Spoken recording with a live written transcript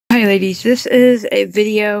Hi ladies, this is a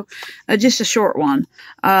video, just a short one,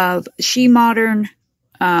 of Shemodern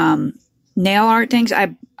nail art things.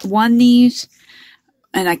 I won these,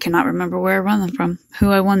 and I cannot remember where I won them from,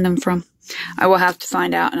 who I won them from. I will have to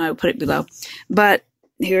find out, and I will put it below. But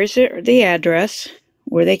here's the address,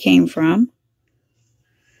 where they came from.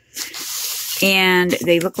 And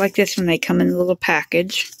they look like this when they come in a little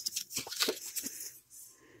package.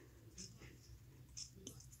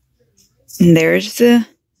 And there's the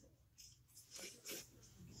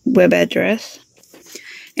web address.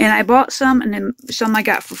 And I bought some, and then some I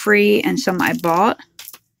got for free, and some I bought.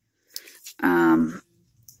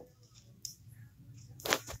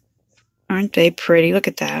 Aren't they pretty? Look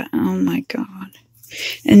at that. Oh my god.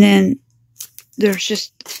 And then there's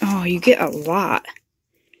just, oh, you get a lot.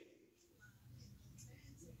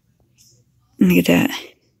 Look at that.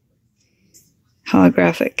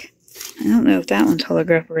 Holographic. I don't know if that one's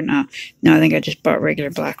holographic or not. No, I think I just bought regular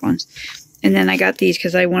black ones. And then I got these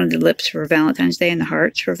because I wanted the lips for Valentine's Day and the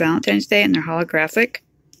hearts for Valentine's Day, and they're holographic.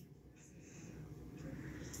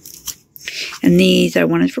 And these I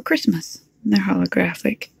wanted for Christmas. And they're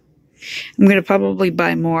holographic. I'm going to probably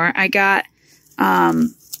buy more. I got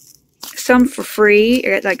some for free. I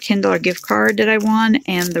got like $10 gift card that I won,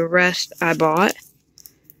 and the rest I bought.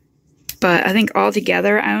 But I think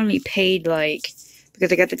altogether I only paid like,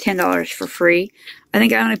 because I got the $10 for free, I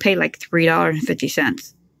think I only paid like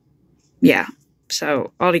 $3.50. Yeah,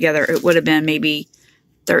 so altogether it would have been maybe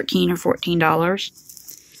 $13 or $14.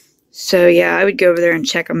 So yeah, I would go over there and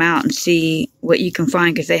check them out and see what you can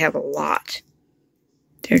find, because they have a lot.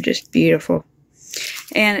 They're just beautiful.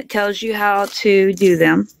 And it tells you how to do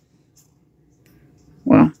them.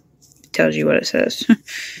 Well, it tells you what it says.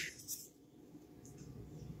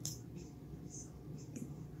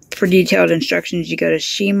 For detailed instructions, you go to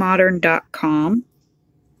shemodern.com.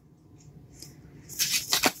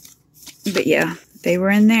 But yeah, they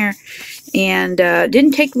were in there. And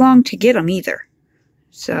didn't take long to get them either.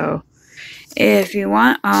 So, if you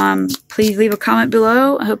want, please leave a comment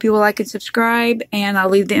below. I hope you will like and subscribe. And I'll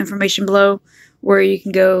leave the information below where you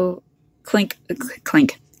can go click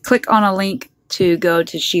on a link to go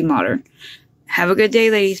to Shemodern. Have a good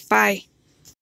day, ladies. Bye.